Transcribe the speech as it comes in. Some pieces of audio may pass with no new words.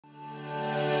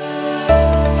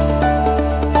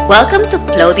Welcome to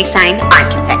Flow Design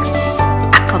Architects,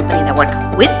 a company that works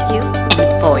with you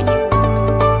and for you.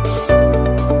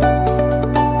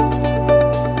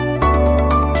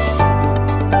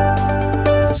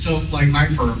 So, like my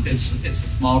firm, it's a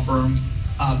small firm,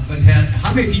 but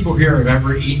how many people here have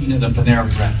ever eaten at a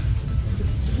Panera Bread?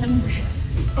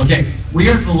 Okay, we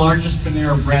are the largest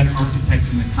Panera Bread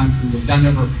architects in the country. We've done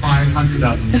over 500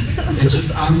 of them. It's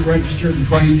just I'm registered in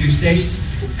 22 states.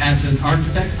 As an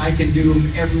architect, I can do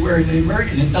them everywhere and anywhere,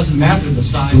 and it doesn't matter the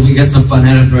size. We get some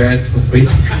Panera Bread for free.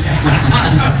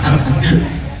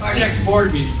 Our next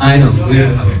board meeting. I know.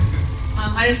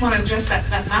 I just want to address that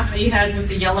map that you had with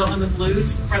the yellow and the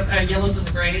blues, yellows and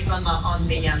the grays on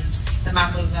the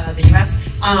map of the U.S.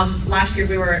 Last year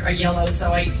we were a yellow,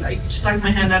 so I stuck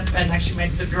my hand up and actually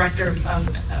made the director of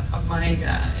my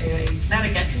AIA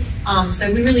Connecticut.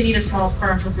 So we really need a small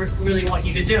firm to really want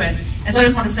you to do it. And so I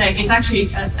just want to say, it's actually,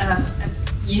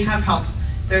 you have help.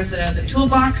 There's the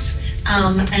toolbox,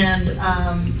 and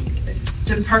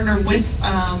to partner with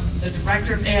the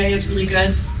director of AIA is really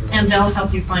good. And they'll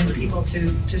help you find the people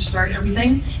to start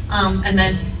everything. And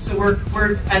then, so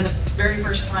we're as a very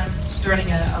first time starting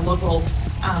a local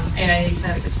AIA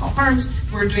Connecticut Small Farms.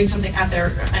 We're doing something at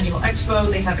their annual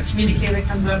expo. They have a communique that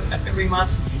comes up every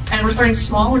month. And we're starting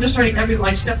small. We're just starting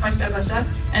step by step by step.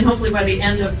 And hopefully by the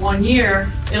end of 1 year,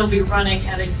 it'll be running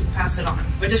and then you can pass it on.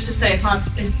 But just to say,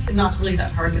 it's not really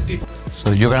that hard with people.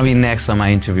 So you're gonna be next on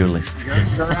my interview list.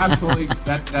 You're absolutely,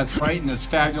 that's right, and it's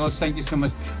fabulous. Thank you so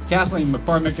much. Kathleen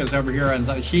McCormick is over here, and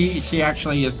she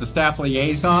actually is the staff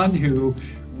liaison who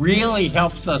really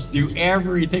helps us do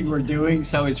everything we're doing,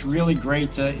 so it's really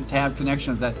great to have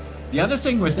connections with that. The other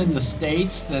thing within the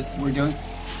states that we're doing,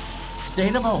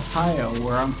 state of Ohio,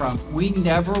 where I'm from, we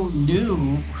never knew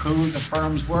who the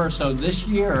firms were, so this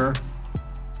year,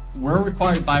 we're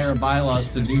required by our bylaws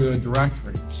to do a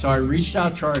directory. So I reached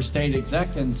out to our state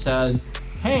exec and said,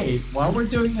 hey, while we're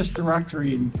doing this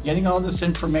directory and getting all this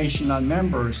information on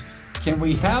members, can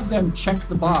we have them check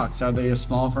the box? Are they a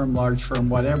small firm, large firm,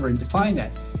 whatever, and define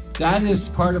that. That is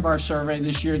part of our survey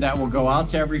this year that will go out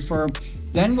to every firm.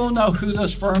 Then we'll know who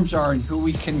those firms are and who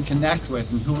we can connect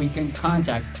with and who we can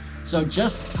contact. So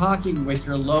just talking with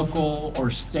your local or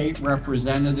state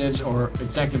representatives or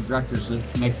executive directors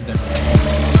makes a difference.